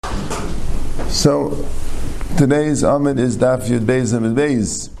So today's Amid is Daf Yud Beis Amid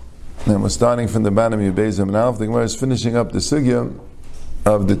Beis, and we're starting from the bottom of Yud Beis Amid Aleph. The Gemara is finishing up the sugya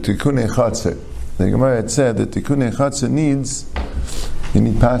of the Tikunei Chatzar. The Gemara had said that Tikunei Chatzar needs, you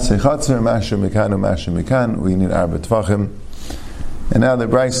need Pasei Chatzar, Masher Mikan, or you need Arba Tvachim. And now the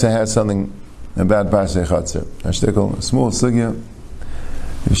Brisa has something about Pasei Chatzar. Ashtikol, a small sugya.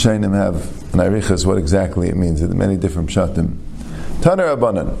 The Shainim have an arichas what exactly it means. There are many different pshatim. Taner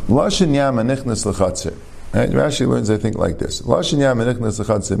Abanan, Lashon Yam Anichnas L'Chatzar. Right? Rashi learns, I think, like this. Lashon Yam Anichnas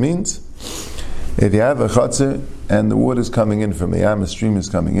L'Chatzar means if you have a chatzar and the water is coming in from the Yam, a stream is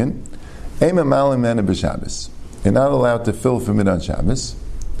coming in, Eima Malim Mena B'Shabbos. You're not allowed to fill from it on Shabbos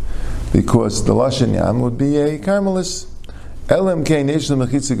because the Lashon Yam would be a carmelis. Elam Kein Yesh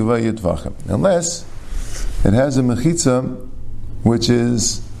L'Mechitza Gevay Yitvachim. Unless it has a mechitza which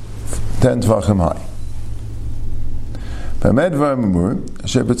is 10 tvachim high. But that's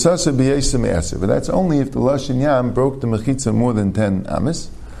only if the Lashon Yam broke the mechitza more than 10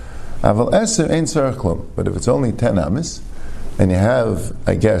 amis. But if it's only 10 amis, and you have,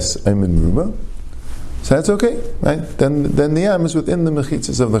 I guess, Ayman Ruba, so that's okay, right? Then the Yam is within the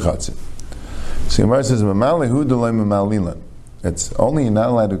mechitzas of the chatzir. So Gemara says, it's only you're not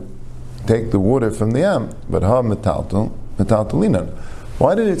allowed to take the water from the Yam, but ha metaltalinan.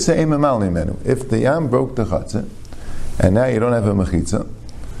 Why did it say Eimamali menu? If the Yam broke the chatzir, and now you don't have a mechitza,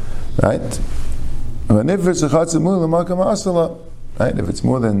 right? But if it's a chatzir mula makam asala, right? If it's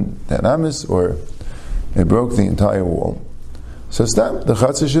more than 10 amis, or it broke the entire wall, so stop. The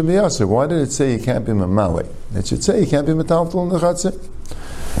chatzir should be aser. Why did it say you can't be mamali? It should say you can't be metaltal in the chatzir.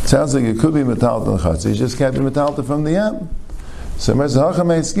 It sounds like you could be metaltal in the chatzir. You just can't be metaltal from the Yam. So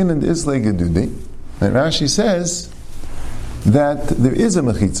Merzacham skin and Islay Gedudi, and Rashi says that there is a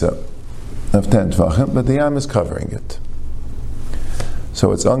mechitza of 10 tvachim, but the Yam is covering it. So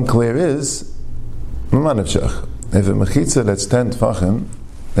what's unclear is, if a mechitza that's 10 tvachim,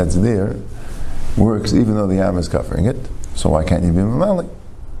 that's there, works even though the Yam is covering it, so why can't you be mamali?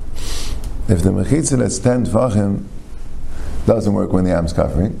 If the mechitza that's 10 tvachim doesn't work when the Yam is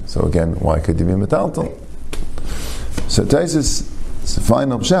covering, so again, why could you be metaltal? So Taisus, the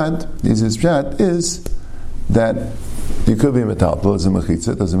final pshat, his pshat is that you could be metaltal as a mechitza,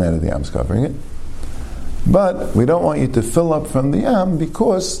 it doesn't matter the Yam is covering it. But we don't want you to fill up from the Yam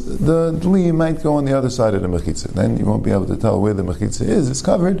because the dli might go on the other side of the mechitza. Then you won't be able to tell where the mechitza is, it's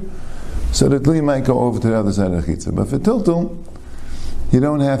covered, so the dli might go over to the other side of the mechitza. But for tiltul, you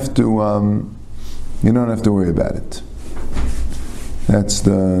don't have to worry about it. That's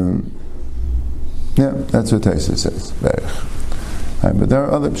what Taisa says. Right, but there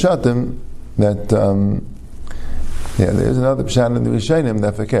are other pshatim that there's another pshat in the Rishonim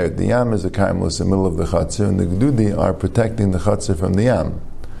that fakir. The Yam is a karmelis in the middle of the chatzir, and the Gedudi are protecting the chatzir from the Yam.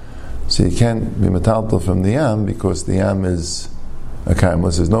 So you can't be metaltal from the Yam because the Yam is a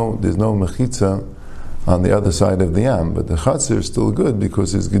karmelis. There's no mechitza on the other side of the Yam, but the chatzir is still good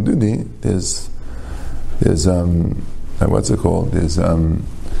because there's Gedudi. There's what's it called? There's a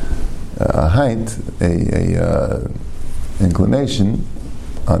height, a inclination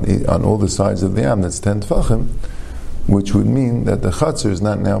on all the sides of the Yam that's 10 tvachim, which would mean that the chatzir is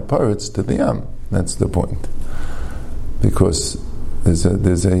not now paritz to the Yam. That's the point. Because there's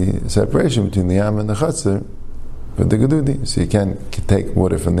a separation between the Yam and the chatzir for the gedudi. So you can't take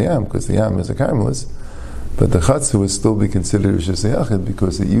water from the Yam because the Yam is a karmelis, but the chatzir would still be considered rishus yachid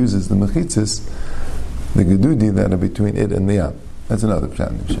because it uses the mechitzas, the gedudi that are between it and the Yam. That's another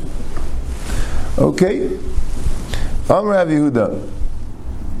pshat. Okay. Amar Rav Yehuda,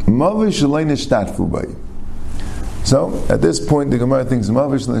 Mavish Leina Shtatfu Bay. So, at this point, the Gemara thinks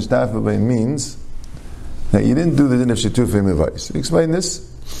Mavish Leina Shtatfu Bay means that you didn't do the din of Shetufei Mevais. Explain this.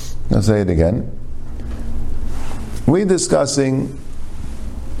 I'll say it again. We're discussing,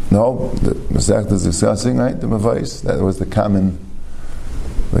 the Masechta is discussing, right, the Mevais. That was the common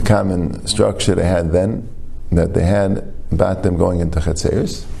structure they had then, that they had about them going into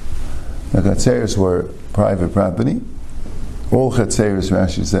Chetzeris. The Chetzeris were private property. All Chetzeris,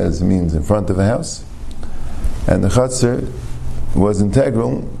 Rashi says, means in front of a house. And the Chetzer was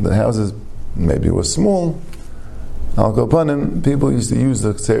integral. The houses maybe were small. Al Kopanim, people used to use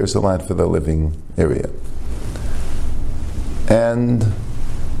the Chetzeris a lot for their living area. And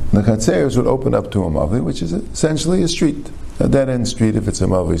the Chetzeris would open up to a Mavi, which is essentially a street. A dead-end street if it's a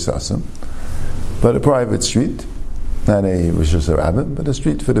Mavi Sasam. But a private street. Not a Rishus Rabbim, but a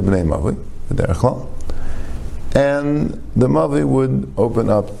street for the Bnei Mavi, the Derech Klal. And the Mavi would open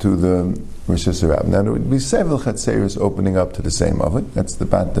up to the Rishus Rabbim. Now there would be several Chetzeris opening up to the same Mavi. That's the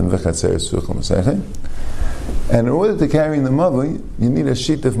Batim V'Chetzeris Suchel Masechet. And in order to carry the Mavi, you need a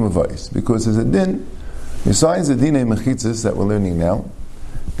sheet of Mavais, because there's a din, besides the din mechitzas that we're learning now,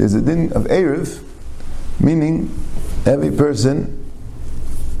 there's a din of Erev, meaning every person,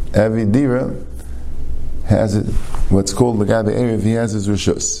 every dira, has what's called the Gabi Erev, he has his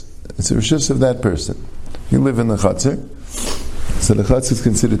Rishus. It's a Rishus of that person. You live in the Chatzir, so the Chatzir is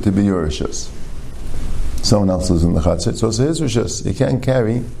considered to be your Rishus. Someone else lives in the Chatzir, so it's his Rishus. You can't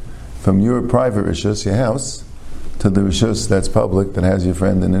carry from your private Rishus, your house, to the Rishus that's public, that has your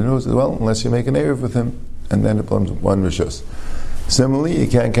friend in it, well, unless you make an Erev with him, and then it becomes one Rishus. Similarly, you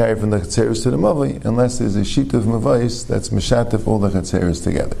can't carry from the Chatzeris to the Mavi, unless there's a sheet of Mavais that's Meshatef all the Chatzeris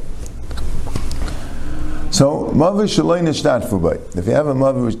together. So, Mavi Shaloi Nishtatfu Bay. If you have a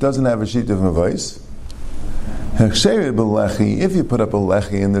Mavi which doesn't have a sheet of Mavais, if you put up a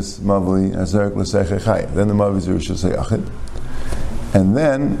Lechi in this Mavi, then the Mavi is Rishus HaYachid. And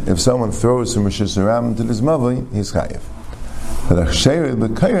then, if someone throws from Rishus HaRam to this Mavi, he's Chayiv. But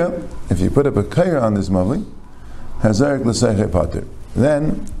if you put up a Kaira on this Mavi,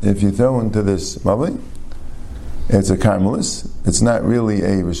 then, if you throw into this Mavi, it's a Karmelis, it's not really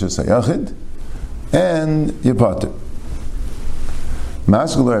a Rishus HaYachid, and you potter.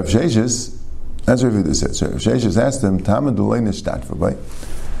 Maskul Rav Sheshes, as Rav Yehuda said, so Rav Sheshes asked him, Tamad Ulay Nishtat V'bay.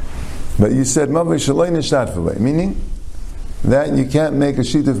 But you said, Mavi Shalay Nishtat V'bay, meaning that you can't make a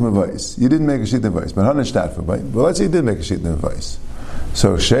sheet of Mavais. You didn't make a sheet of Mavais, but Hanishtat V'bay. But let's say you did make a sheet of Mavais.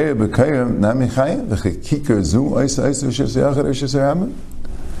 So, Sheya B'kayram Nami Chayim, V'chikikar Zu, Oisa Oisa Rishus HaYachid, Rishus HaRambam?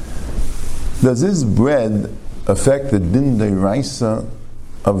 Does this bread affect the Din Deiraisa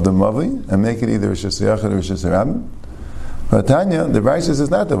of the Mavi and make it either Rishus HaYachid or Rishus HaRambam? But Tanya, the Brisa is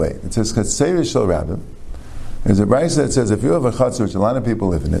not the way. It says Chatzeris Shel Rabbim. There's a Brisa that says if you have a Chatzor which a lot of people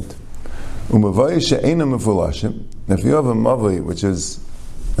live in it, if you have a Mavi which is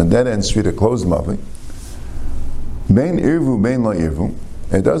a dead end street, a closed Mavi, Bein Irvu, Bein Lo Irvu,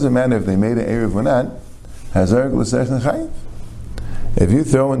 it doesn't matter if they made an Erev or not, Hazar L'Sech Nechayiv. If you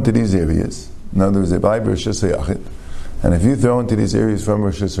throw into these areas, in other words, they buy Rishus HaYachid, and if you throw into these areas from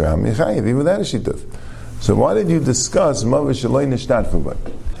Rishus HaRam, Yechayiv, even without a Shituf. So why did you discuss Mavi Shaloi Nishtat V'bay?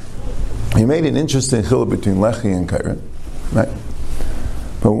 You made an interesting chiluk between Lechi and Kaira, right?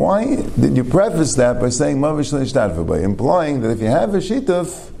 But why did you preface that by saying Mavi Shaloi Nishtat V'bay, implying that if you have a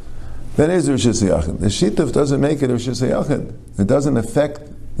Shituf, that is Rishus HaYachid. The Shituf doesn't make it Rishus HaYachid. It doesn't affect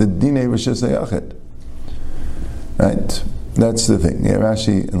the Dinei Rishus HaYachid. Right? That's the thing. Yeah,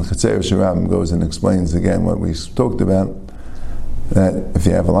 Rashi in Chatzeris HaRambam goes and explains again what we talked about, that if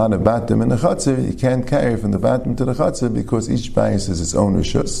you have a lot of batim in the chatzir, you can't carry from the batim to the chatzir because each bayis has its own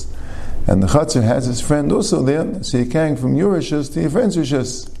rishus, and the chatzir has his friend also there, so you're carrying from your rishus to your friend's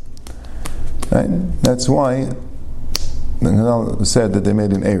rishus. Right? That's why the Chazal said that they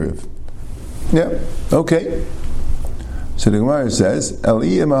made an erev. Yeah, okay. So the Gemara says, no,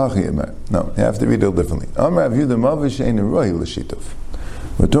 you have to read it differently. Amar Rav Yehuda Mavi she'ein rohi l'shituf.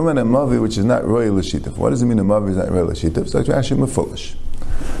 We're talking about a Mavi which is not royal l'shituf. What does it mean a Mavi is not royal l'shituf? So it's actually mefulish.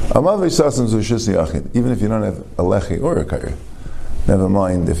 A Mavi sasam zu Rishus HaYachid, even if you don't have a Lechi or a Kaira. Never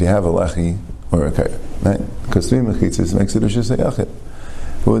mind if you have a Lechi or a Kaira. Right? Because three mechitzas makes it Rishus HaYachid.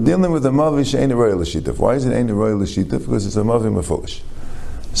 But we're dealing with a Mavi she'ein royal l'shituf. Why is it ain't a royal l'shituf? Because it's a Mavi mefulish.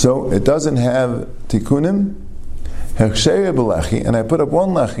 So it doesn't have tikunim, hechsheya b'lechi, and I put up one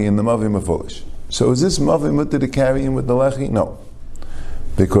Lechi in the Mavi mefulish. So is this Mavi mutter to carry in with the Lechi? No.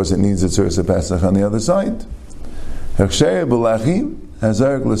 Because it needs a tzurus of Pesach on the other side.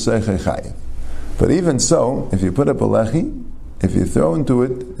 But even so, if you put up a lechi, if you throw into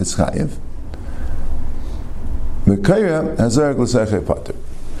it, it's chayiv.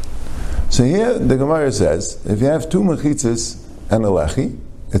 So here the Gemara says, if you have two mechitzas and a lechi,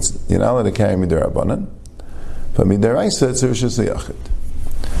 you're not allowed to carry midirabanan. But midaraisa it's Rishus HaYachid.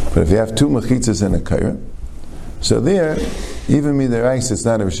 But if you have two mechitzas and a kaira, so there, even midaraisa it's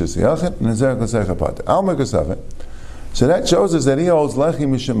not a Rishus HaYachid, and it's L'Seicha Pater. Alma Kasava. So that shows us that he holds lechi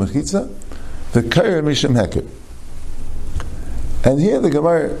mishum mechitza, the kaira mishum heker. And here the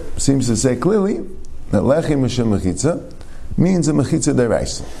Gemara seems to say clearly that lechi mishum mechitza means a mechitza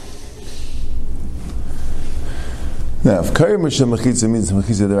deraisa. Now, if kaira mishum mechitza means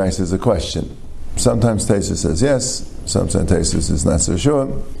mechitza deraisa is a question. Sometimes Taisa says yes, sometimes Taisa is not so sure.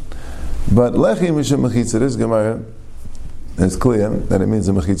 But lechi mishum mechitza, this Gemara is clear that it means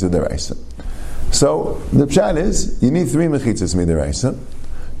a mechitza deraisa. So the pshat is you need three mechitzas midiraisa.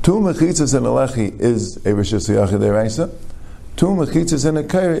 Two mechitzas in a lechi is a Rishus HaYachid deraisa. Two mechitzas in a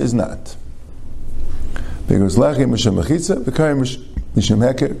kaira is not. Because lechi mishum mechitza, the kaira mishum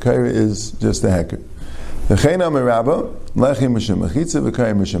heker, kaira is just a heker. The chayna merabba lechi mishum mechitza, the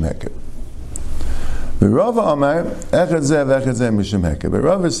kaira mishum heker. Rava Amar, Echad Zeh v'Echad Zeh Mishum Heker. But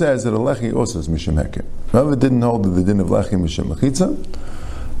Rava says that a lechi also is Mishum Heker. Rava didn't hold the din of lechi Mishum Mechitza.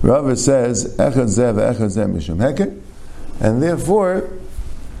 Rava says, Echad Zeh v'Echad Zeh Mishum Heker. And therefore,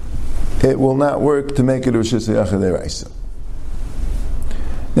 it will not work to make it Rosh Hashanah Deraisa.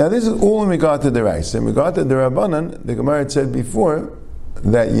 Now this is all in regard to Deraisa. In regard to the Rabbanan, the Gemara had said before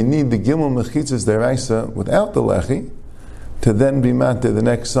that you need the Gimel Mechitzas Deraisa without the lechi to then be mat to the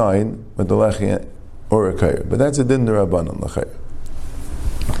next side with the lechi or a kayr. But that's a din Rabbanan l'chayr.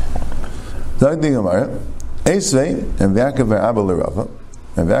 Zayt the Gemara, Esvei and V'yakav V'Abba l'Rava,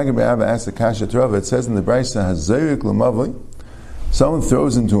 and V'yakav V'Abba asked the Kasha to Rava. It says in the Brisa, Hazarik l'Mavli, someone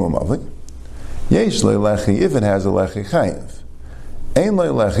throws into a Mavli, Yesh le'lechi, if it has a lechi chayiv. Ein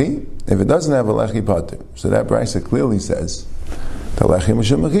le'lechi, if it doesn't have a lechi pater. So that Brisa clearly says, the lechi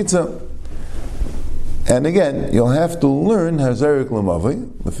mishum mechitza. And again, you'll have to learn Hazarik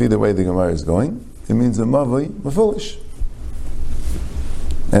l'Mavli, the way the Gemara is going. It means a mavli mafulish.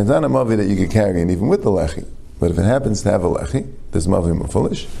 And it's not a mavli that you could carry, and even with the lechi. But if it happens to have a lechi, this mavli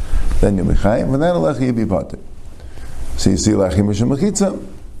mafulish, then you'll be chayim. Without a lechi, you'll be pater. So you see lechi mishum mechitza.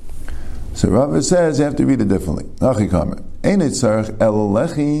 So Rava says you have to read it differently. Achi kamer. Ein etzarech el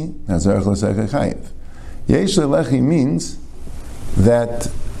lechi hazarech l'seicha chayiv. Yesh lechi means that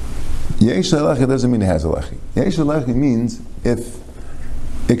yesh lechi doesn't mean it has a lechi. Yesh lechi means if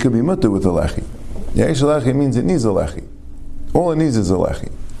it could be mutter with a lechi. Yesh lechi means it needs a lechi. All it needs is a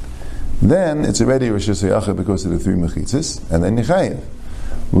lechi. Then it's already Rosh Hashanah because of the three mechitzas, and then Yechayev.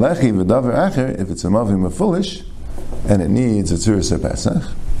 Lechi v'davar acher, if it's a mavi mafulish, and it needs a tzuras Pesach,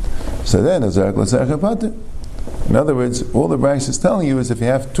 so then it's Zarek l'Seicha pater. In other words, all the Brisa is telling you is if you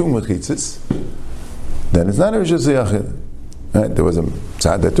have two mechitzas, then it's not a Rosh Hashanah. Right? There was a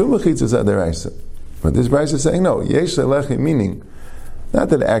tzad, two mechitzas at the Brisa. But this Brisa is saying, no, Yesh lechi, meaning, not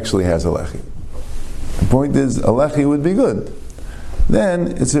that it actually has a lechi. The point is, a lechi would be good.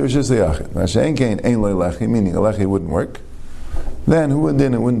 Then it's a Rosh Hashanah. Mashen kein ein lo lechi, meaning a lechi wouldn't work. Then it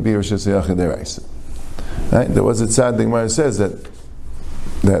wouldn't be Rosh Hashanah deraisa. Right? There was a tzad, the Gemara says that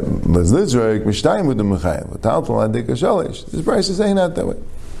lezlizroik mishtayim with the mechayim, v'taltal adik hashalish. This Brisa is saying not that way.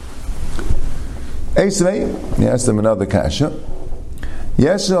 Esvei, he asked them another kasha.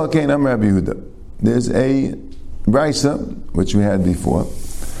 Yeshel kein am Rabbi Yehuda. There's a Brisa, which we had before.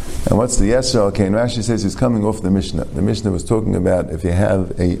 And what's the Yeshel kein? Rashi says he's coming off the Mishnah. The Mishnah was talking about if you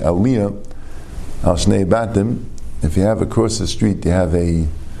have a aliyah, al shnei batim, if you have across the street, you have a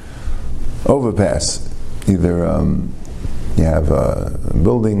overpass. Either you have a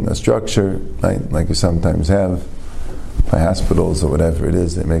building, a structure, right, like you sometimes have by hospitals or whatever it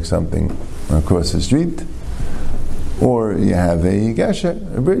is, they make something across the street. Or you have a gasher,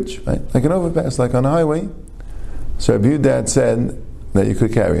 a bridge, right, like an overpass, like on a highway. So Rabbi Yehuda said that you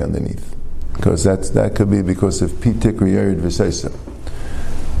could carry underneath, because that could be because of pitik riyarid v'seisa.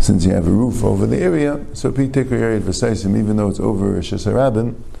 Since you have a roof over the area, so pitik riyarid v'seisa, even though it's over Rosh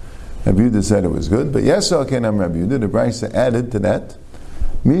Hashanah, Rabbi Yehuda said it was good. But Yesel kenam Rabbi Yehuda, the Brisa added to that,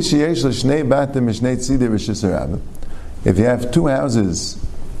 Mishi yesh l'shnei batim mishnei tzidei Rosh Hashanah. If you have two houses,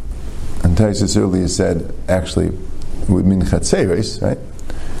 and Taisus earlier said actually it would mean chatzeres, right,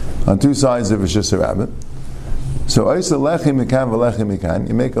 on two sides of Rosh Hashanah. So Oisa lechi mikan v'lechi mikan.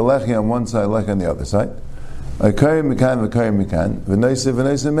 You make a lechi on one side, lechi on the other side. Oikayim mikan v'kayim mikan v'noisa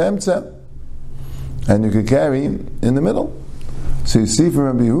v'noisa me'emtza. And you could carry in the middle. So you see from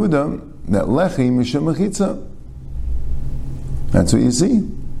Rabbi Yehuda that lechi mishum mechitza. That's what you see.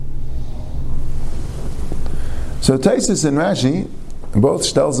 So Taisus and Rashi both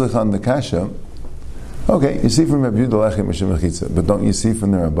stelzich on the kasha. Okay, you see from Rabbi Yehuda lechi mishum mechitza, but don't you see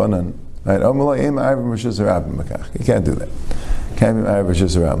from the Rabbanan? Right? You can't do that. Can't be Rosh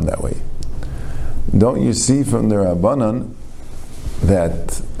Hashanah that way. Don't you see from the Rabbanan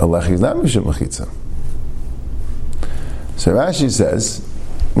that a lechi is not mishum mechitza? So Rashi says,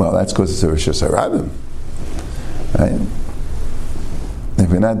 well, that's because it's a Rosh Hashanah. Right?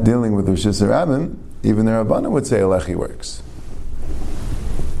 If you're not dealing with Rosh Hashanah, even the Rabbanan would say a lechi works.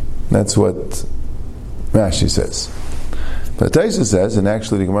 That's what Rashi says. But Taisus says, and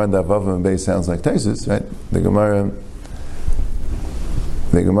actually the Gemara Daf Vav and Beis sounds like Taisus, right? The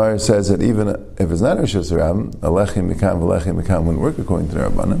Gemara says that even if it's not Rosh Hashanah, a lechi mikam v'lechi mikam wouldn't work according to the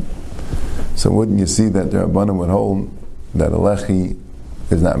Rabbanan. So wouldn't you see that the Rabbanan would hold that a lechi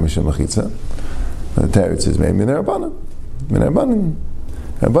is not mishum mechitza? The Teretz is maybe the Rabbanan.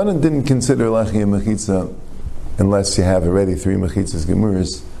 Rabbanan didn't consider lechi a mechitza unless you have already three mechitzas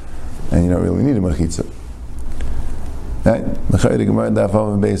gemuras and you don't really need a mechitza. Right? The Gemara Daf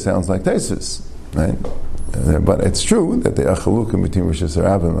Vav and Beis sounds like Taisus, right? But it's true that the achalukim between Rosh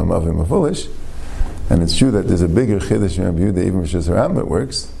Hashanah and Mavim Mafulish. And it's true that there's a bigger chiddush in Rabbi Yehuda, even Rishus HaRambam it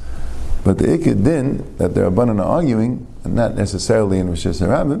works. But the Ikad Din that the Rabbanan are arguing, and not necessarily in Rishus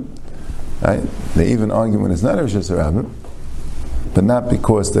HaRambam, right? They even argue when it's not a Rishus HaRambam, but not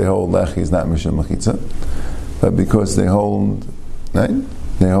because they hold Lechi is not Mishum Mechitza, but because they hold, right?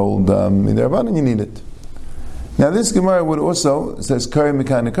 They hold in the Rabbanan you need it. Now this Gemara would also, says Kari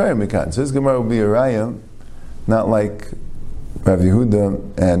Mikan and Kari Mikan. So this Gemara would be a Raya, not like Rav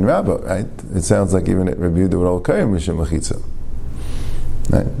Yehuda and Rabbah, right? It sounds like even Rav Yehuda would all Kari Mishum Mechitza.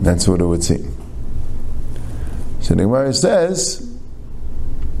 Right? That's what it would seem. So the Gemara says,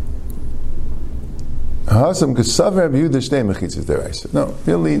 Hasam Kasav Rav Yehuda Shtei Mechitzas Deraisa. No,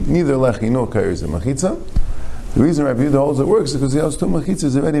 really, neither Lechi nor Kari is a Mechitza. The reason Rav Yehuda holds it works is because he holds two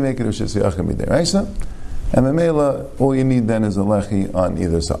Mechitzas already make it Rishus Yachim Deraisa. And Memela, all you need then is a Lechi on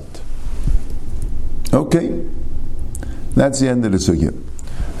either side. Okay. That's the end of the Sugya.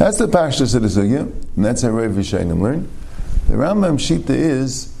 That's the Pashtus of the Sugya, and that's how Rav Yishayim learned. The Rambam Shita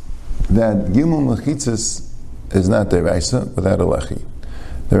is that Gimel Mechitzas is not Deraisa without a Lechi.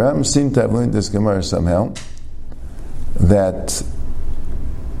 The Rambam seemed to have learned this Gemara somehow, that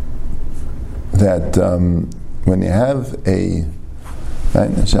when you have a,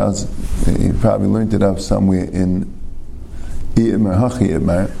 right, you probably learned it up somewhere in Iyimar Hachi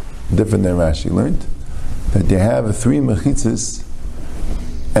Iyimar, different than Rashi learned, that you have three mechitzas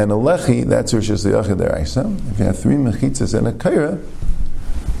and a lechi, that's Rishus Yachid Deraisa. If you have three mechitzas and a kaira,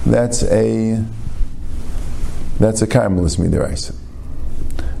 that's a karmelis midiraisa,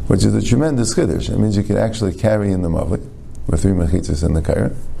 which is a tremendous chiddush. It means you can actually carry in the mavli with three mechitzas and the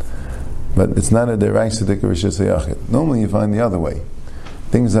kaira, but it's not a deraisa dik Rishus Yachid. Normally you find the other way.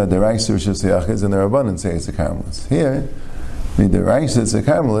 Things are deraisa Rishus Yachid and the Rabbanan say it's a karmelis. Here, the deraisa it's a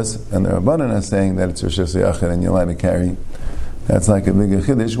karmelis, and the Rabbanan are saying that it's Rishus Yachid and you're allowed to carry. That's like a bigger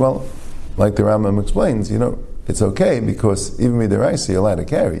chiddush. Well, like the Rambam explains, it's okay because even midiraisa you're allowed to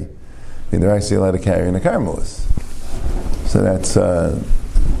carry. Midiraisa you're allowed to carry in a karmelis. So that's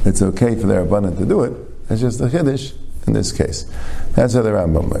it's okay for the Rabbanan to do it. It's just a chiddush in this case. That's how the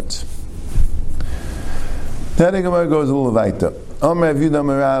Rambam learns. Then the Gemara goes a little weiter.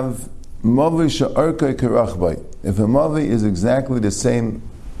 If a mavi is exactly the same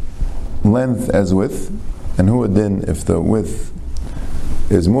length as width, and who would then, if the width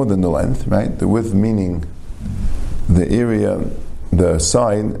is more than the length, right? The width meaning the area, the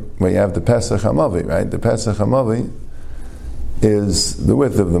side where you have the Pesach HaMavi, right? The Pesach HaMavi is the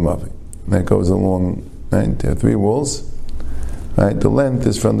width of the Mavi. That goes along, right? There are three walls, right? The length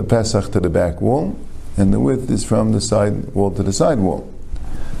is from the Pesach to the back wall, and the width is from the side wall to the side wall.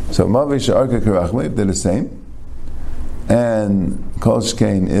 So Mavi Sha'arka Karachma, if they're the same, and Kol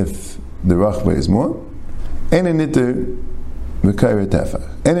Shkein if the Rachba is more, Ene Nitter V'Kaira Tefach.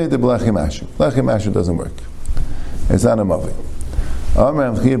 Ene Nitter B'Lechim Asher. B'Lechim Asher doesn't work. It's not a Mavi.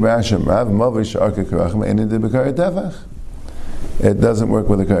 Amar Amchir B'Ashem Rav Mavi Sha'arka Karachma Ene Nitter B'Kaira Tefach. It doesn't work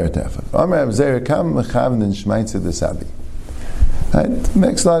with the Kaira Tefach. Amar Amzer Kam Mechavnin Shmaitza Desabi. It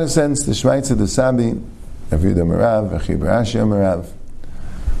makes a lot of sense. The Shmaitza Desabi, Rav Yehuda Merav, Amchir B'Ashem Merav.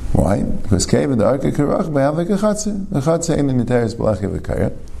 Why? Because Kevin the Arka Karach B'Havik Achatze. Achatze Ene Nitter is B'Lechi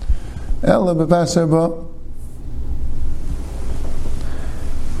V'Kaira. Ella B'Pasar Ba.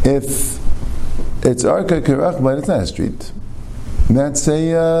 If it's Arka Karach, but it's not a street, that's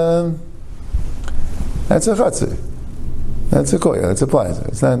a chatzir. That's a koya. That's a plaza.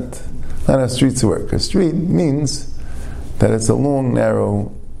 It's not how streets work. A street means that it's a long,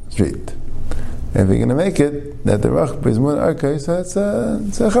 narrow street. If you're going to make it that the rachba is more arka, so it's a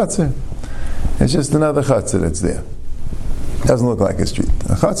chatzir. It's just another chatzir that's there. It doesn't look like a street.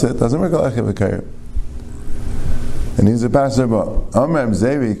 A chatzir doesn't work like a v'kayr. And he's a passer ba. Amram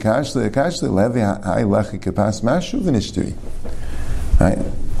Zevi Kashli Levi Hai Lechi Kapas Mashu V'Nishturi. Right?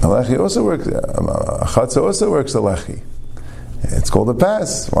 A lechi also works. A chatzah also works a lechi. It's called a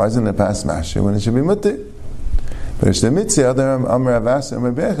pass. Why isn't it a pass mashu when it should be mutter? But it's the mitzvah. Other Amar Avas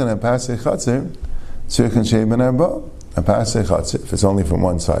Amar Bechan a pass a chatzah tzirkan shei ben arba. A pass a chatzah, if it's only from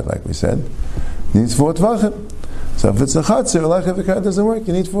one side, like we said, needs 4 tvachim. So if it's a chatzah, a lechi v'kar doesn't work.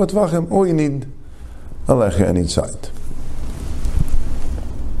 You need 4 tvachim, or you need a lechi on each side.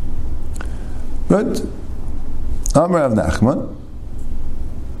 Good. Amar Rav Nachman.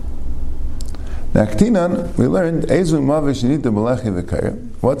 Now, Ktinan, we learned Ezu Mavi Shinita B'Lechi V'Kayr.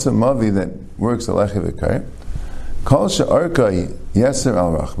 What's a Mavi that works a Lechi V'Kayr? Kol She'arka Yeser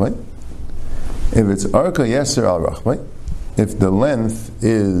Al Rachmai. If it's Arka Yeser Al Rachmai, if the length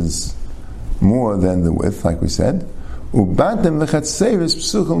is more than the width, like we said, Ubatim V'Chatzeres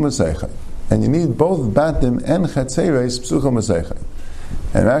P'suchel M'Seichai. And you need both Batim and Chatzeres P'suchel M'Seichai.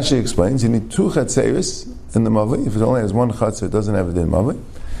 And Rashi explains, you need 2 chatzeris in the mavli. If it only has 1 chatzir, it doesn't have a din mavli.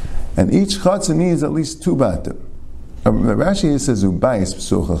 And each chatzir needs at least 2 batim. Rashi here says, ubayis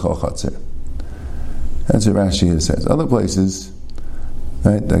p'such l'chol chatzir. That's what Rashi here says. Other places,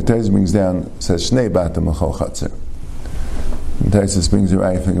 right, like Taisus brings down, says, shnei batim l'chol chatzir. And Taisus brings a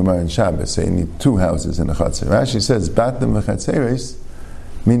raya from Gemara and Shabbos, say you need 2 houses in a chatzir. Rashi says, batim v'chatzeris,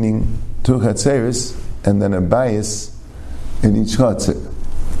 meaning 2 chatzeris, and then a bayis in each chatzir.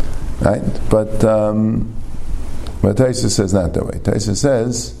 Right? But Taisus says not that way. Taisus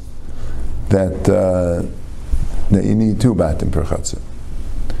says that you need 2 batim per chatzir.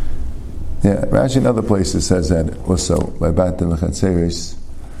 Yeah, Rashi in other places says that also by batim v'chatzeris.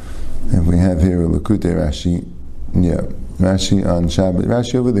 If we have here a Likutei Rashi, yeah, Rashi on Shabbos,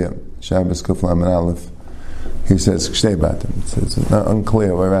 Rashi over there, Shabbos Kuf Lamed Aleph, he says shnei batim. It's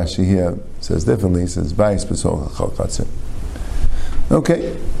unclear why Rashi here says differently. He says bayis b'soch l'chol chatzir.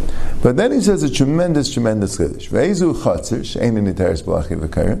 Okay, but then he says a tremendous chiddush. Ve'ezu chatzir she'ein niteres b'lachi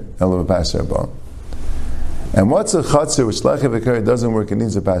v'kayr elo b'paser ba. And what's a chatzir which lachi v'kayr doesn't work? It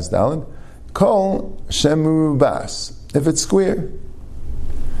needs a pas daled. Kol shem merubas. If it's square.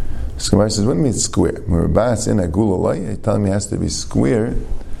 So Gemara says, what do you mean it's square? Merubas in a gulalai. You're telling me it has to be square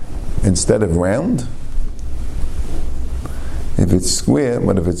instead of round? If it's square,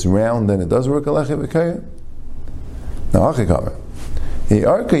 but if it's round, then it does work a lachi v'kayr? Now, hachikama.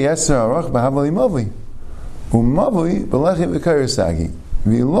 Arka yeser arach b'havali mavli, u'mavli b'lechi v'kayr sagi,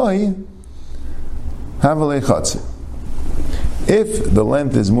 v'loi havali chatzir. If the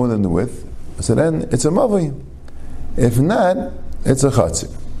length is more than the width, so then it's a mavli. If not, it's a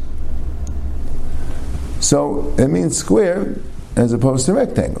chatzir. So it means square as opposed to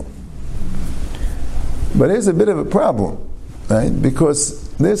rectangle. But here's a bit of a problem, right? Because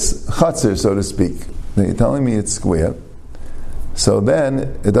this chatzir, so to speak, that you're telling me it's square, so then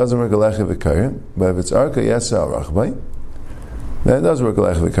it doesn't work a lechi v'kayr, but if it's arka yeser arachbai, then it does work a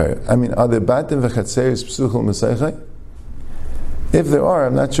lechi v'kayr. I mean, are there batim v'chatzeris p'suchel m'seichai? If there are,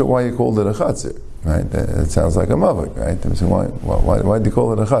 I'm not sure why you called it a chatzir, right? It sounds like a mavik, right? So why do you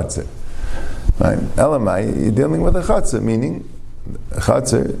call it a chatzir? Right? Elamai, you're dealing with a chatzir, meaning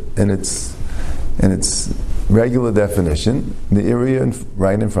chatzir in its regular definition, the area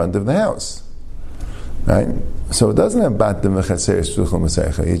right in front of the house, right? So it doesn't have batim v'chatzeris p'suchel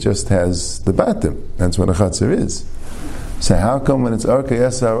m'seichai. It just has the batim. That's what a chatzir is. So how come when it's arka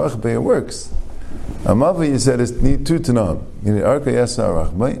yeser arachbai it works? A mavi, you said, is need 2 tanam. You need arka yeser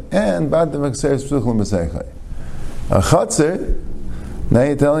arachbai and batim v'chatzeris p'suchel m'seichai. A chatzir, now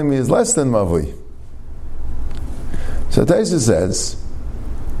you're telling me, is less than mavi. So Taisus says,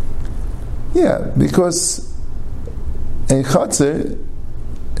 yeah, because a chatzir,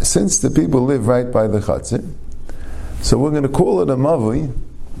 since the people live right by the chatzir, so we're going to call it a mavli,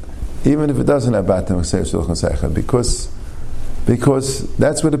 even if it doesn't have batim v'chatzeris p'suchel m'seichai, because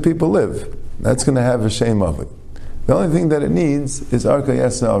that's where the people live. That's going to have a shem mavli. The only thing that it needs is arka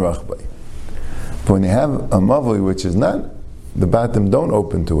yeser arachbai. But when you have a mavli which is not, the batim don't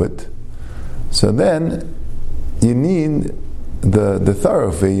open to it, so then you need the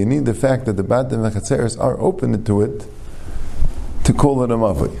thoroughfare, you need the fact that the batim v'chatzeris are open to it to call it a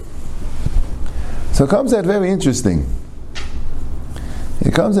mavli. So it comes out very interesting.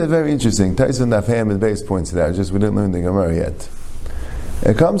 Tyson Nafham and Base points it out, just we didn't learn the Gemara yet.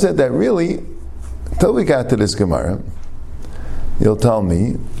 It comes out that really, till we got to this Gemara, you'll tell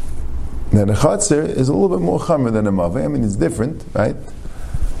me that a chatzir is a little bit more chamer than a mavli. I mean, it's different, right?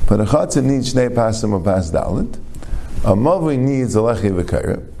 But a chatzir needs shnei pasim or pas dalet. A mavli needs a lechi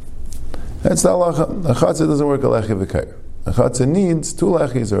v'kayr. That's the halacha. A chatzir doesn't work a lechi v'kayr. A chatzir needs 2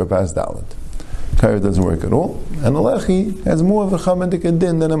 lechis or a pas dalet. Kayr doesn't work at all, and a lechi has more of a chamendik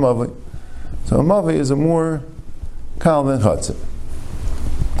din than a mavli. So a mavli is a more kal than chatzir.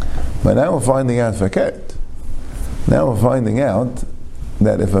 But now we're finding out fakert. Now we're finding out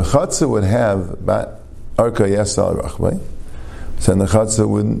that if a chatzir would have arka yeser arachbai, then the chatzir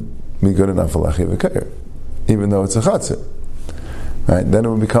wouldn't be good enough for lechi v'kayr, even though it's a chatzir. Right? Then it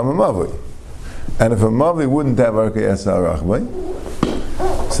would become a mavli. And if a mavli wouldn't have arka yeser arachbai,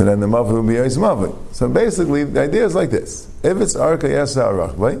 so then the mavli would be a mavli. So basically, the idea is like this: if it's arka yeser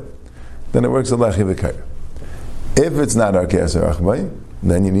arachbai, then it works a lechi v'kayr. If it's not arka yeser arachbai,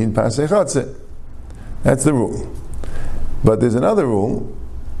 then you need pasei chatzir. That's the rule. But there's another rule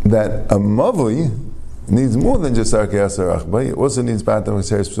that a mavli needs more than just arka yeser arachbai. It also needs batim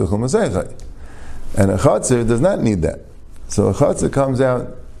v'chatzeris p'suchel m'seichai. And a chatzir does not need that. So a chatzir comes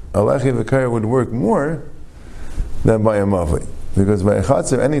out, a lechi v'kayr would work more than by a mavli. Because by a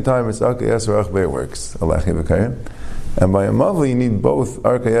chatzir, any time it's arka yeser arachbai, it works, a lechi v'kayr. And by a mavli, you need both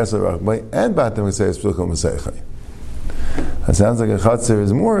Arka Yasar Rachbay and Batim V'Seres Psuchim V'Seichai. It sounds like a Chatzir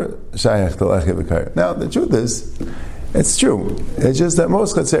is more Shayach to Lechi V'Kayr. Now, the truth is, it's true. It's just that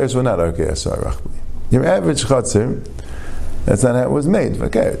most Chatzeres were not Arka Yasar Rachbay. Your average Chatzir, that's not how it was made.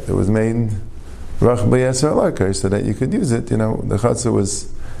 V'Kayr. It was made Rachbay Yasar Larkar, so that you could use it. The Chatzir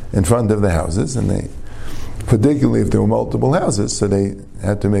was in front of the houses, and they, particularly if there were multiple houses, so they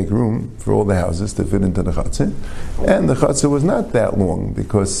had to make room for all the houses to fit into the Chatzir. And the Chatzir was not that long,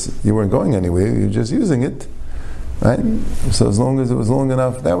 because you weren't going anywhere, you were just using it. Right? So as long as it was long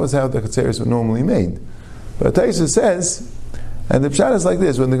enough, that was how the Chatzeres were normally made. But Taisha says, and the Pshat is like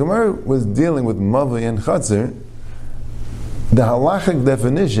this, when the Gemara was dealing with Mavli and Chatzir, the halachic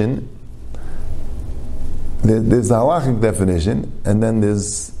definition, there's the halachic definition, and then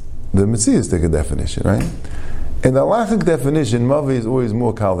there's the Metziastic definition, right? In the halachic definition, Mavli is always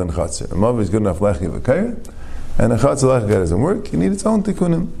more kal than Chatzir. Mavli is good enough lechi v'kayr, and a Chatzir lechi doesn't work. You need its own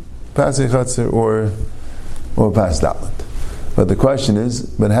tikkunim, pasei Chatzir or pas dalet. But the question is,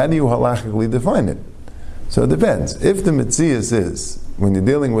 but how do you halachically define it? So it depends. If the Metzias is, when you're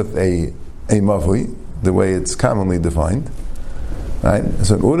dealing with a Mavli, the way it's commonly defined, right?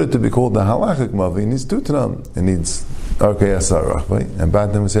 So in order to be called the halachic Mavli, it needs two Tanam. It needs Arka Yasar Rachbay and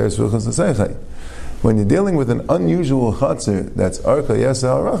Batim V'Seres Psuchim V'Seichai. When you're dealing with an unusual Chatzir that's Arka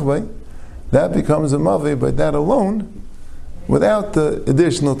Yasar Rachbay, that becomes a Mavli, but that alone, without the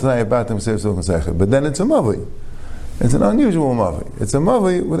additional Tanai Batim V'Seres Psuchim V'Seichai. But then it's a Mavli. It's an unusual Mavli. It's a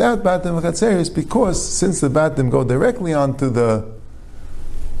Mavli without Batim V'Chatzeres, because since the Batim go directly onto the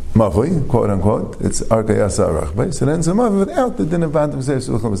Mavli, quote unquote, it's Arka Yasar Rachbay, so then it's a Mavli without the din of Batim V'Seres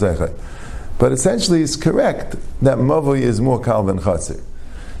Psuchim V'Seichai. But essentially it's correct that Mavli is more kal than Chatzir.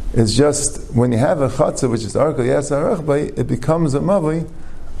 It's just, when you have a Chatzir which is Arka Yasar Rachbay, it becomes a Mavli,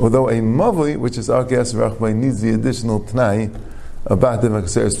 although a Mavli which is Arka Yasar Rachbay needs the additional Tnai of Batim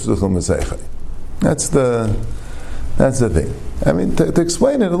V'Chatzeres Psuchim V'Seichai. That's the thing. I mean, to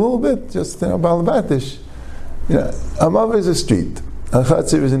explain it a little bit, just, Baal Batish, a Mavli is a street. A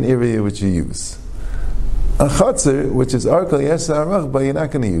Chatzir is an area which you use. A Chatzir, which is Arka Yasar Rachbay, you're not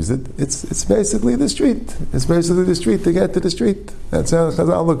going to use it. It's basically the street. It's basically the street to get to the street. That's how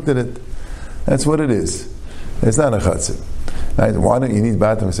Chazal looked at it. That's what it is. It's not a Chatzir. Right? Why don't you need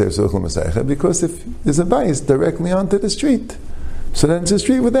Batim V'Seres Psuchim V'Seichai? Because if there's a bias directly onto the street, so then it's a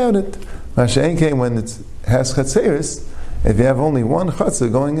street without it. Masha'en came when it has Chatzeres, if you have only one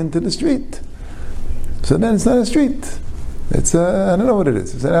Chatzir going into the street, so then it's not a street. It's I don't know what it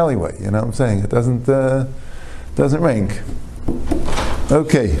is. It's an alleyway. You know what I'm saying? It doesn't rank.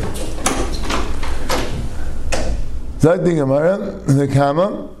 Okay. Zog the Gemara, the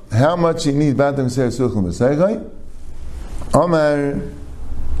Kama, how much you need Batim V'Seres Psuchim V'Seichai? Omar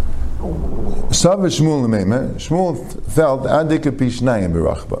Sav Shmuel L'Meimer. Shmuel felt Adika Pishnayim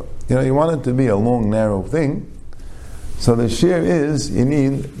B'Rachba. You want it to be a long, narrow thing. So the shear is, you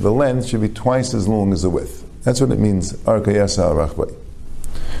need, the length should be twice as long as the width. That's what it means, Arka Yasar Rachbay.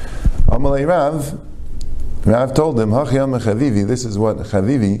 Amalei Rav told him, Hachiyam Chavivi, this is what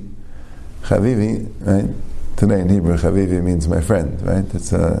Chavivi, right? Today in Hebrew, Chavivi means my friend, right?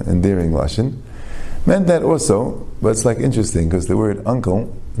 It's an endearing lashon. Meant that also, but it's like interesting, because the word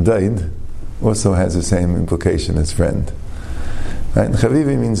uncle, Daid, also has the same implication as friend. Right?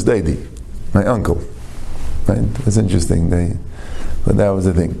 Chavivi means Daidi, my uncle. Right? It's interesting. But that was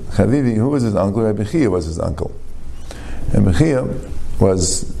the thing. Chavivi, who was his uncle? Rabbi Chia was his uncle. And Rabbi Chia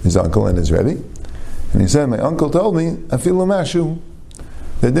was his uncle and his Rebbe. And he said, my uncle told me, Afilu Mashu.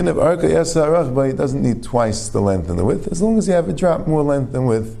 The din of Arka Yasar Rachbay doesn't need twice the length and the width. As long as you have a drop more length than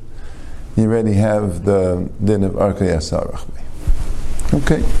width, you already have the din of Arka Yasar Rachbay.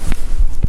 Okay.